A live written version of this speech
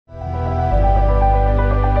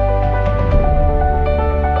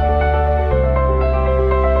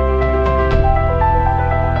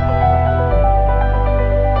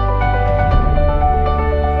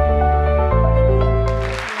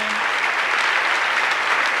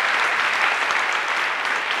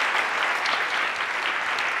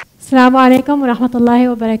Assalamu alaikum wa rahmatullahi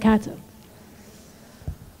wa barakatuh.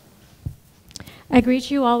 I greet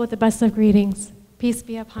you all with the best of greetings. Peace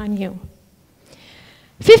be upon you.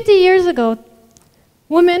 50 years ago,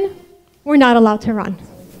 women were not allowed to run.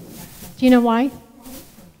 Do you know why?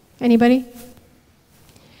 Anybody?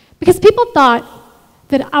 Because people thought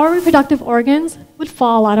that our reproductive organs would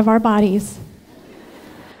fall out of our bodies.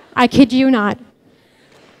 I kid you not.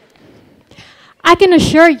 I can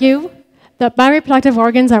assure you that my reproductive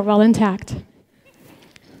organs are well intact.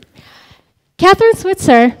 Catherine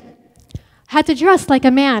Switzer had to dress like a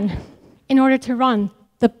man in order to run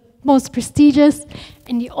the most prestigious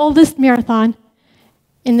and the oldest marathon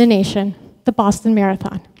in the nation, the Boston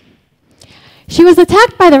Marathon. She was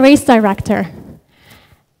attacked by the race director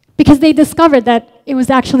because they discovered that it was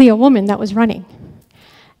actually a woman that was running.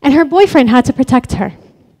 And her boyfriend had to protect her.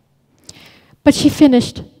 But she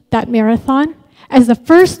finished that marathon as the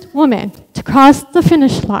first woman to cross the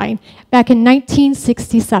finish line back in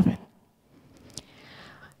 1967.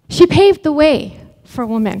 She paved the way for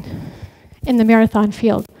women in the marathon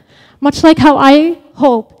field, much like how I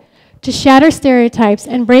hope to shatter stereotypes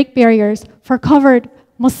and break barriers for covered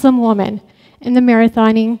Muslim women in the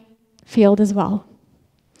marathoning field as well.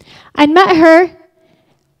 I met her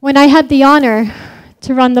when I had the honor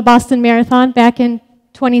to run the Boston Marathon back in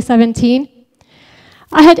 2017.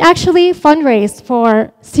 I had actually fundraised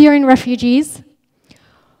for Syrian refugees.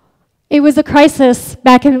 It was a crisis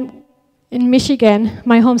back in Michigan,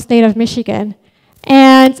 my home state of Michigan.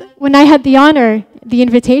 And when I had the honor, the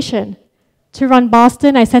invitation to run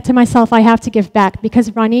Boston, I said to myself, I have to give back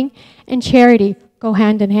because running and charity go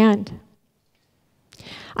hand in hand.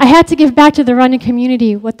 I had to give back to the running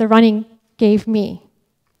community what the running gave me.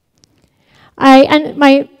 And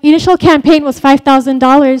my initial campaign was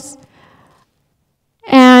 $5,000.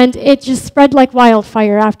 And it just spread like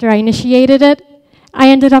wildfire after I initiated it. I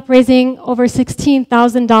ended up raising over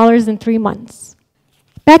 $16,000 in 3 months.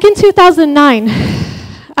 Back in 2009,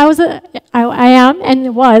 I am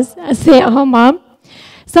and was a stay-at-home mom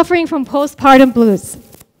suffering from postpartum blues.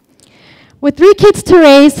 With 3 kids to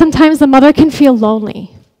raise, sometimes the mother can feel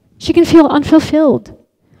lonely. She can feel unfulfilled.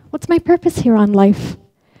 What's my purpose here on life?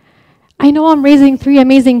 I know I'm raising 3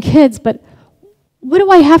 amazing kids, but what do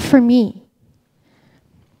I have for me?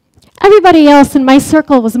 Everybody else in my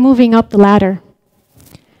circle was moving up the ladder.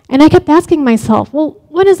 And I kept asking myself, well,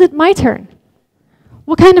 when is it my turn?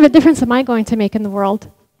 What kind of a difference am I going to make in the world?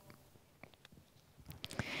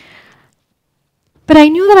 But I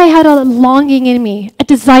knew that I had a longing in me, a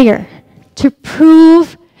desire to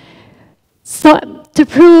prove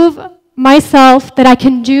myself that I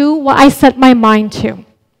can do what I set my mind to.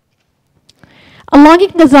 A longing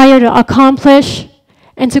desire to accomplish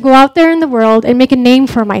and to go out there in the world and make a name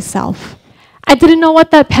for myself. I didn't know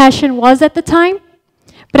what that passion was at the time,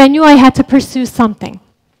 but I knew I had to pursue something.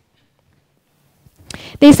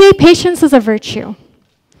 They say patience is a virtue.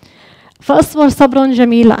 فَأَصْبَرْ صَبْرٌ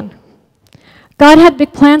جَمِيلًا. God had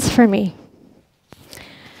big plans for me.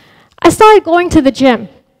 I started going to the gym,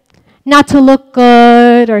 not to look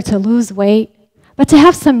good or to lose weight, but to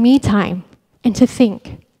have some me time and to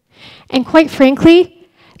think. And quite frankly,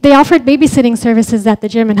 they offered babysitting services at the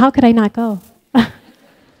gym, and how could I not go?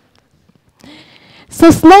 So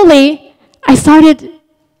slowly, I started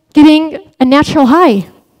getting a natural high.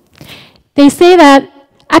 They say that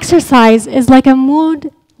exercise is like a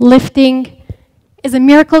mood-lifting, is a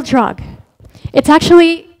miracle drug. It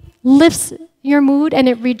actually lifts your mood and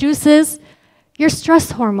it reduces your stress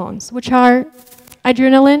hormones, which are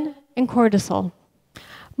adrenaline and cortisol.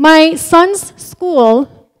 My son's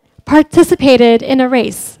school participated in a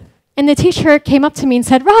race, and the teacher came up to me and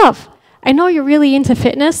said, Rahaf, I know you're really into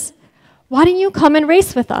fitness. Why don't you come and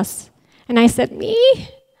race with us? And I said, me?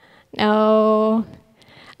 No.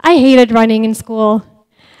 I hated running in school.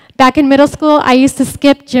 Back in middle school, I used to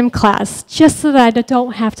skip gym class just so that I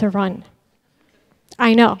don't have to run.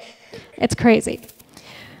 I know, it's crazy.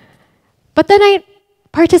 But then I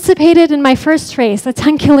participated in my first race, a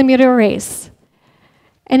 10-kilometer race.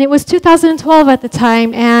 And it was 2012 at the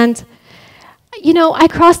time, and you know, I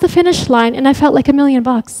crossed the finish line and I felt like $1 million.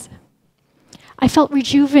 I felt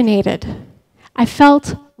rejuvenated. I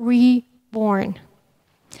felt reborn.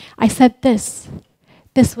 I said, this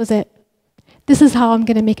was it. This is how I'm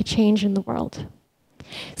going to make a change in the world.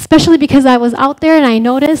 Especially because I was out there and I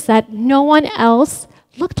noticed that no one else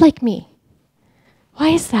looked like me. Why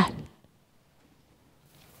is that?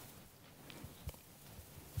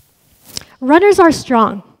 Runners are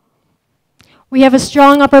strong. We have a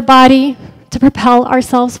strong upper body to propel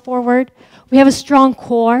ourselves forward. We have a strong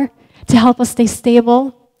core to help us stay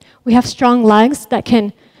stable. We have strong legs that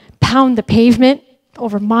can pound the pavement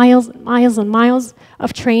over miles and miles and miles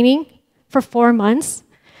of training for 4 months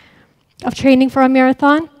of training for a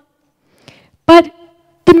marathon. But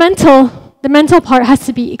the mental part has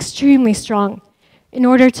to be extremely strong in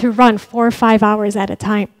order to run 4 or 5 hours at a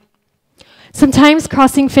time. Sometimes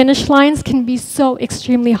crossing finish lines can be so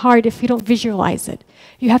extremely hard if you don't visualize it.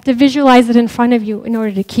 You have to visualize it in front of you in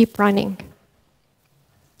order to keep running.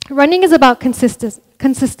 Running is about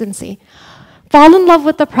consistency. Fall in love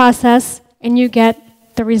with the process and you get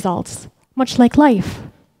the results, much like life.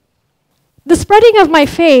 The spreading of my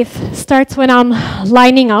faith starts when I'm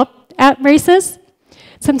lining up at races.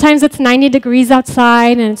 Sometimes it's 90 degrees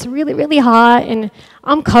outside and it's really, really hot and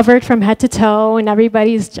I'm covered from head to toe and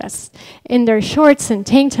everybody's just in their shorts and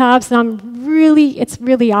tank tops and it's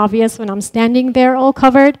really obvious when I'm standing there all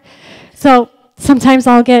covered. So sometimes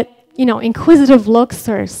I'll get, inquisitive looks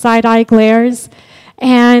or side-eye glares,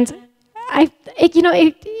 and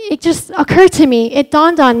it just occurred to me, it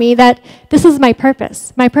dawned on me that this is my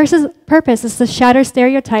purpose. My purpose is to shatter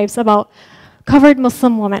stereotypes about covered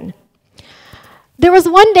Muslim women. There was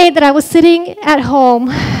one day that I was sitting at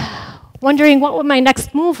home wondering what my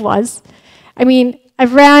next move was. I mean,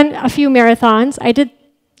 I've ran a few marathons. I did,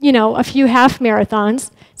 a few half marathons.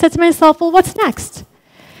 Said to myself, well, what's next?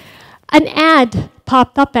 An ad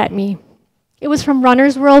popped up at me. It was from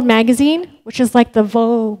Runner's World magazine, which is like the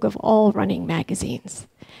Vogue of all running magazines.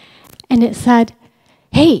 And it said,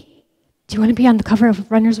 hey, do you want to be on the cover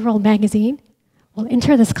of Runner's World magazine? Well,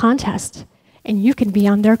 enter this contest, and you can be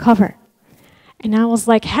on their cover. And I was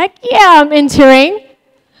like, heck yeah, I'm entering.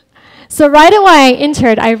 So right away I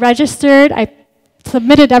entered. I registered, I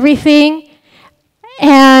submitted everything,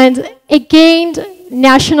 and it gained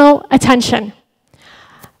national attention.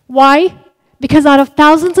 Why? Because out of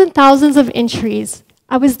thousands and thousands of entries,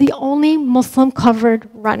 I was the only Muslim-covered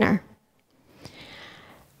runner.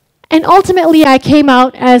 And ultimately, I came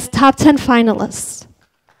out as top 10 finalists.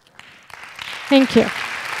 Thank you.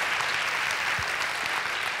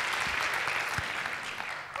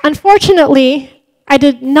 Unfortunately, I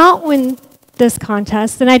did not win this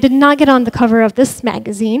contest, and I did not get on the cover of this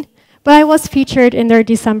magazine, but I was featured in their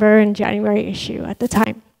December and January issue at the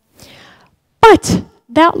time. But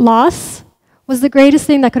that loss was the greatest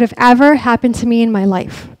thing that could have ever happened to me in my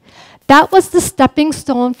life. That was the stepping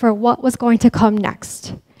stone for what was going to come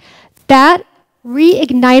next. That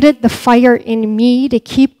reignited the fire in me to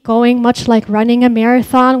keep going, much like running a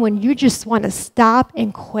marathon when you just want to stop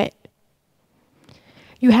and quit.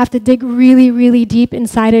 You have to dig really, really deep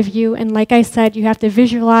inside of you, and like I said, you have to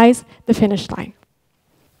visualize the finish line.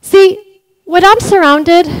 See, when I'm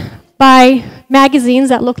surrounded by magazines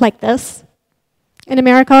that look like this in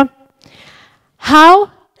America,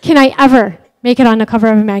 how can I ever make it on the cover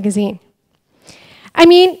of a magazine? I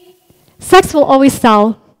mean, sex will always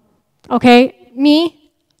sell, okay?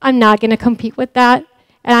 Me, I'm not going to compete with that,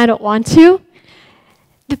 and I don't want to.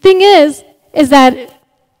 The thing is that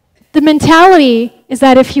the mentality is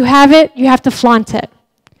that if you have it, you have to flaunt it.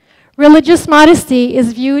 Religious modesty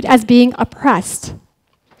is viewed as being oppressed.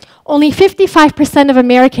 Only 55% of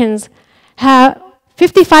Americans have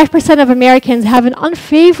 55% of Americans have an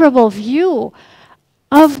unfavorable view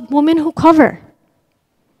of women who cover.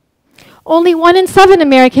 Only 1 in 7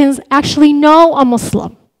 Americans actually know a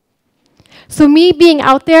Muslim. So me being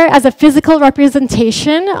out there as a physical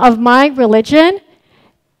representation of my religion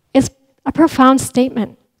is a profound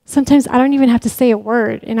statement. Sometimes I don't even have to say a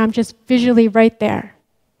word, and I'm just visually right there.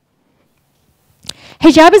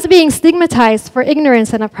 Hijab is being stigmatized for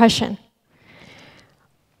ignorance and oppression.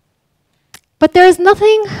 But there is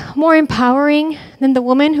nothing more empowering than the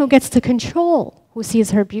woman who gets to control who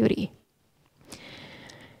sees her beauty.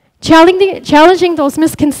 Challenging those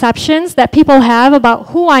misconceptions that people have about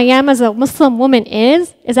who I am as a Muslim woman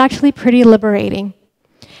is actually pretty liberating.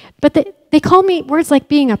 But they call me words like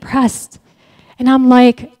being oppressed. And I'm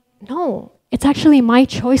like, no, it's actually my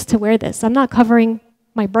choice to wear this. I'm not covering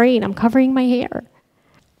my brain, I'm covering my hair.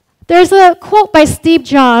 There's a quote by Steve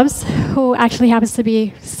Jobs, who actually happens to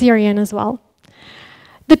be Syrian as well.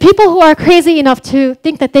 The people who are crazy enough to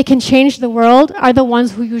think that they can change the world are the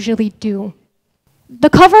ones who usually do.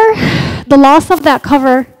 The loss of that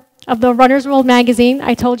cover of the Runner's World magazine,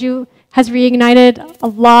 I told you, has reignited a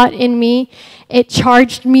lot in me. It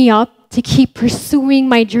charged me up to keep pursuing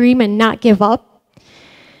my dream and not give up.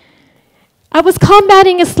 I was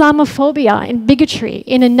combating Islamophobia and bigotry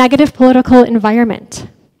in a negative political environment.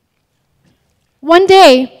 One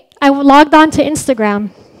day, I logged on to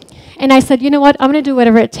Instagram, and I said, you know what, I'm going to do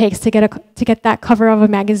whatever it takes to get that cover of a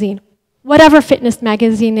magazine, whatever fitness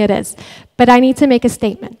magazine it is, but I need to make a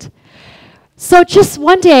statement. So just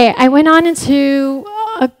one day, I went on into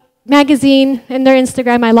a magazine and their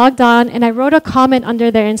Instagram. I logged on and I wrote a comment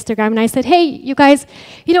under their Instagram and I said, hey, you guys,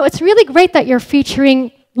 it's really great that you're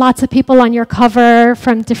featuring lots of people on your cover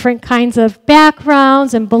from different kinds of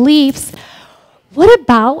backgrounds and beliefs. What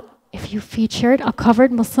about if you featured a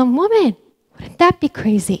covered Muslim woman? Wouldn't that be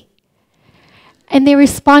crazy? And they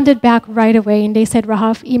responded back right away and they said,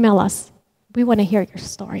 Rahaf, email us. We want to hear your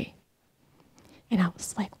story. And I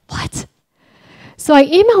was like, what? So I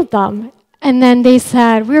emailed them and then they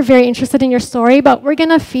said, we're very interested in your story, but we're going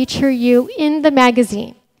to feature you in the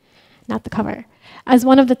magazine, not the cover, as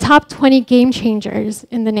one of the top 20 game changers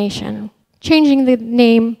in the nation, changing the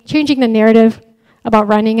name, changing the narrative about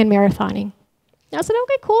running and marathoning. And I said,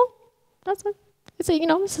 okay, cool. That's it. I said,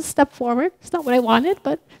 it's a step forward. It's not what I wanted,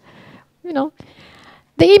 but,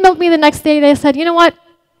 They emailed me the next day. They said, you know what?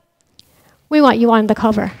 We want you on the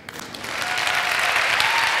cover.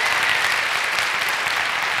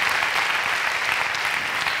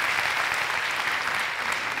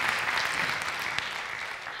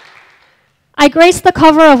 I graced the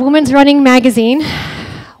cover of Women's Running magazine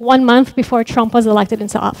 1 month before Trump was elected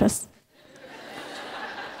into office.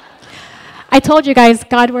 I told you guys,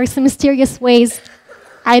 God works in mysterious ways.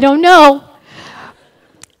 I don't know.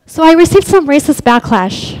 So I received some racist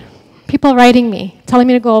backlash. People writing me, telling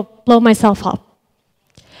me to go blow myself up.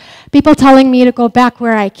 People telling me to go back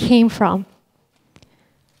where I came from.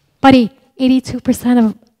 Buddy, 82%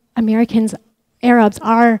 of Americans, Arabs,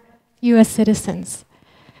 are US citizens.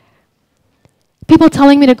 People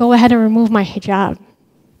telling me to go ahead and remove my hijab.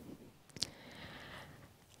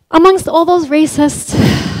 Amongst all those racist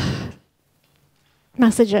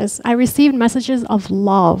messages, I received messages of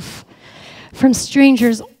love from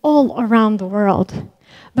strangers all around the world.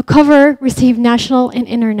 The cover received national and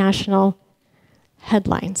international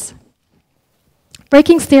headlines.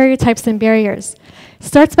 Breaking stereotypes and barriers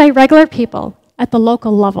starts by regular people at the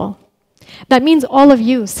local level. That means all of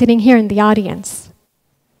you sitting here in the audience.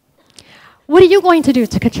 What are you going to do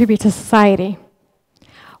to contribute to society?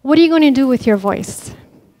 What are you going to do with your voice?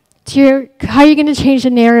 How are you going to change the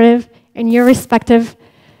narrative in your respective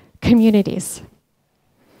communities?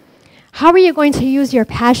 How are you going to use your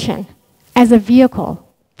passion as a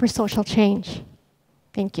vehicle for social change?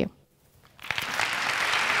 Thank you.